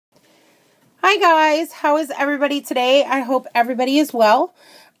Hi guys, how is everybody today? I hope everybody is well.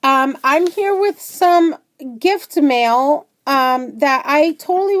 I'm here with some gift mail that I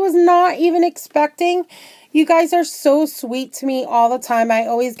totally was not even expecting. You guys are so sweet to me all the time. I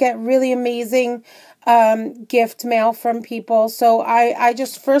always get really amazing gift mail from people. So I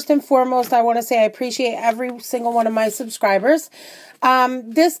just, first and foremost, I want to say I appreciate every single one of my subscribers.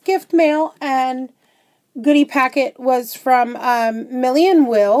 This gift mail and goodie packet was from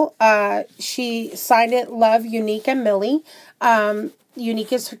MillyNWill. She signed it, Love, Unique, and Millie.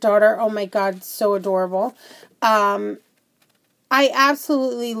 Unique is her daughter. Oh my God, so adorable. I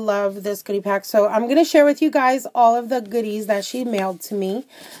absolutely love this goodie pack. So I'm going to share with you guys all of the goodies that she mailed to me.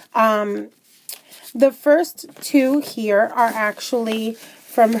 The first two here are actually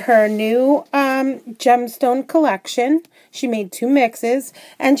from her new gemstone collection. She made 2 mixes,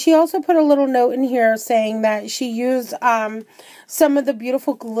 and she also put a little note in here saying that she used some of the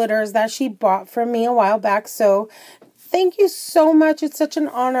beautiful glitters that she bought from me a while back. So thank you so much. It's such an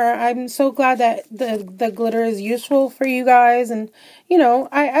honor. I'm so glad that the glitter is useful for you guys, and you know,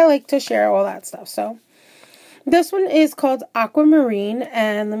 I like to share all that stuff. So this one is called Aquamarine,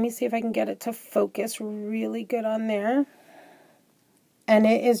 and let me see if I can get it to focus really good on there. And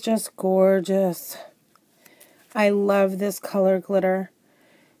it is just gorgeous. I love this color glitter.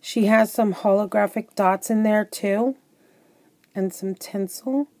 She has some holographic dots in there too. And some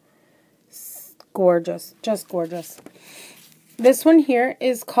tinsel. Gorgeous. Just gorgeous. This one here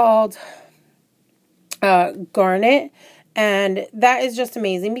is called Garnet. And that is just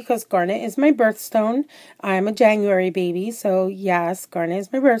amazing because garnet is my birthstone. I'm a January baby. So yes, garnet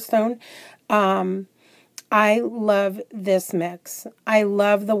is my birthstone. I love this mix. I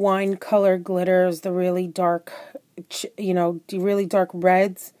love the wine color glitters, the really dark, you know, the really dark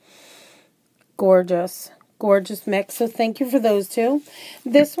reds. Gorgeous, gorgeous mix. So thank you for those two.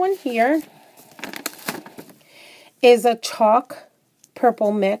 This one here is a chalk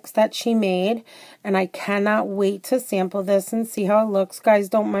purple mix that she made, and I cannot wait to sample this and see how it looks. Guys,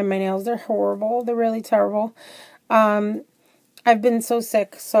 don't mind my nails. They're horrible. They're really terrible. I've been so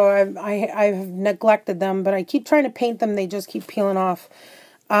sick, so I've neglected them, but I keep trying to paint them. They just keep peeling off.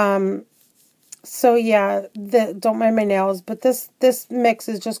 So yeah, don't mind my nails, but this mix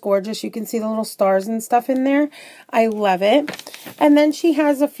is just gorgeous. You can see the little stars and stuff in there. I love it. And then she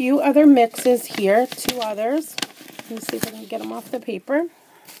has a few other mixes here, 2 others. Let me see if I can get them off the paper.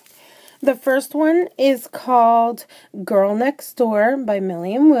 The first one is called Girl Next Door by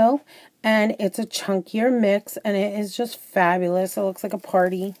MillyNWill. And it's a chunkier mix, and it is just fabulous. It looks like a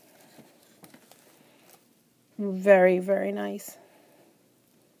party. Very, very nice.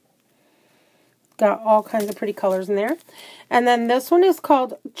 Got all kinds of pretty colors in there. And then this one is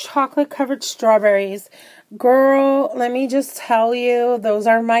called Chocolate Covered Strawberries. Girl, let me just tell you, those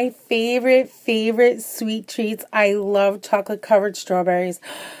are my favorite sweet treats. I love chocolate covered strawberries.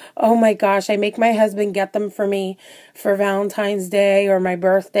 Oh my gosh, I make my husband get them for me for Valentine's Day or my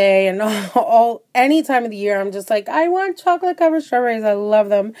birthday, and any time of the year. I'm just like, I want chocolate covered strawberries. I love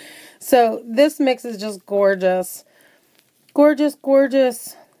them. So this mix is just gorgeous. Gorgeous,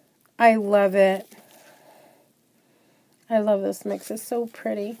 gorgeous. I love it. I love this mix. It's so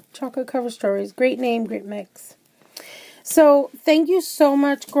pretty. Chocolate covered strawberries. Great name, great mix. So thank you so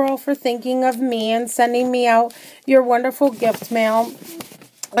much, girl, for thinking of me and sending me out your wonderful gift mail.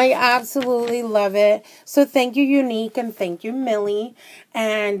 I absolutely love it. So thank you, Unique, and thank you, Millie.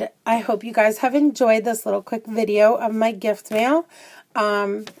 And I hope you guys have enjoyed this little quick video of my gift mail.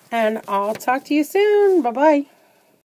 And I'll talk to you soon. Bye-bye.